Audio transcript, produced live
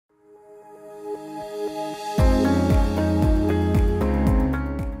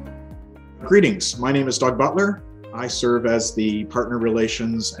Greetings, my name is Doug Butler. I serve as the Partner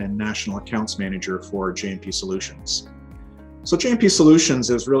Relations and National Accounts Manager for JMP Solutions. So JMP Solutions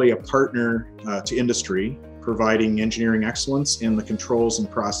is really a partner to industry, providing engineering excellence in the controls and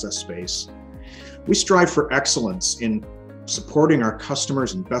process space. We strive for excellence in supporting our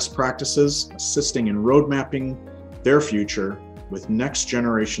customers in best practices, assisting in road mapping their future with next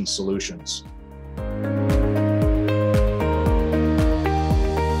generation solutions.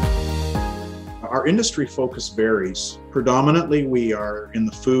 Our industry focus varies. Predominantly, we are in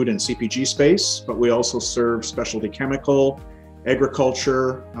the food and CPG space, but we also serve specialty chemical,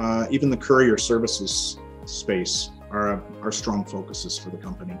 agriculture, even the courier services space are strong focuses for the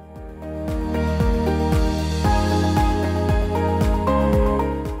company.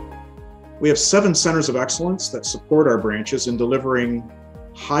 We have 7 centers of excellence that support our branches in delivering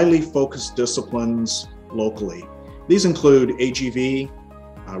highly focused disciplines locally. These include AGV,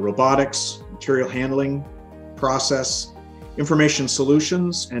 robotics, material handling, process, information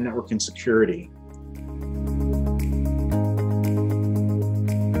solutions, and network and security.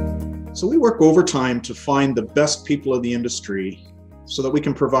 So we work overtime to find the best people of the industry so that we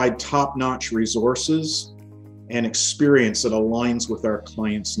can provide top-notch resources and experience that aligns with our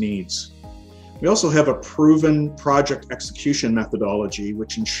clients' needs. We also have a proven project execution methodology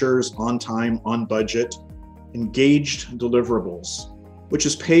which ensures on time, on budget, engaged deliverables, which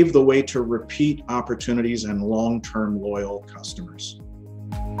has paved the way to repeat opportunities and long-term loyal customers.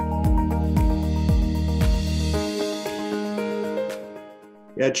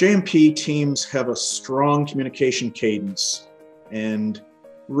 JMP teams have a strong communication cadence and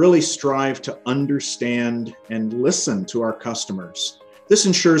really strive to understand and listen to our customers. This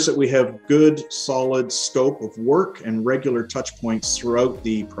ensures that we have good, solid scope of work and regular touch points throughout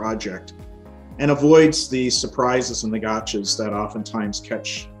the project, and avoids the surprises and the gotchas that oftentimes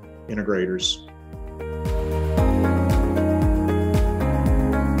catch integrators.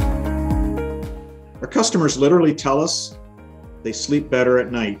 Our customers literally tell us they sleep better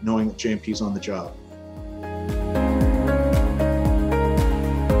at night knowing that JMP's on the job.